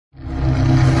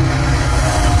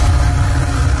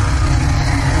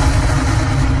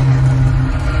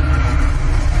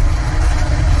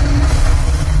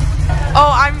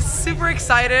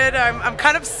excited. I'm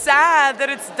kind of sad that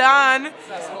it's done.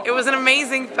 It was an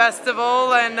amazing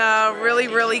festival and really,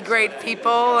 really great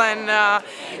people, and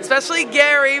especially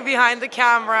Gary behind the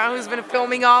camera, who's been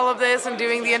filming all of this and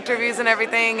doing the interviews and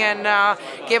everything, and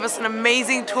gave us an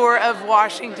amazing tour of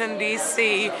Washington,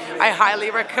 D.C. I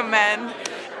highly recommend.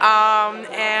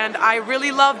 And I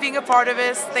really love being a part of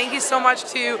this. Thank you so much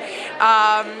to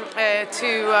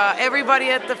everybody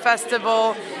at the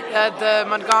festival, the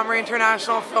Montgomery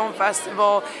International Film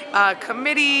Festival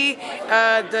committee,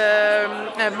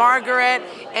 Margaret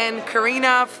and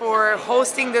Karina for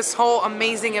hosting this whole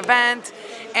amazing event,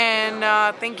 and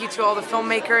thank you to all the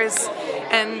filmmakers.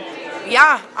 And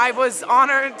yeah, I was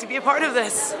honored to be a part of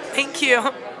this. Thank you.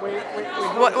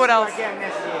 What else?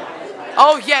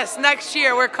 Oh yes, next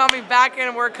year we're coming back,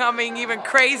 and we're coming even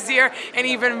crazier and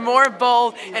even more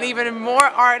bold and even more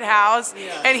art house.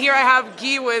 And here I have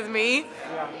Guy with me,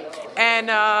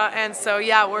 and so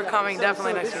yeah, we're coming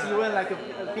definitely next year. You want like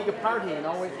a big party, you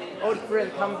know, with old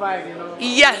friends come back, you know.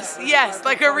 Yes, yes,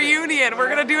 like a reunion. We're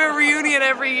gonna do a reunion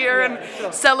every year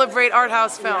and celebrate art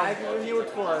house film. I think you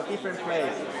tour a different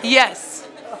place. Yes.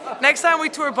 Next time we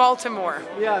tour Baltimore.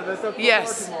 Yeah, that's okay.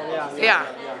 Yes. Baltimore. Yeah. Yeah.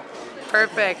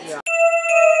 Perfect. Yeah.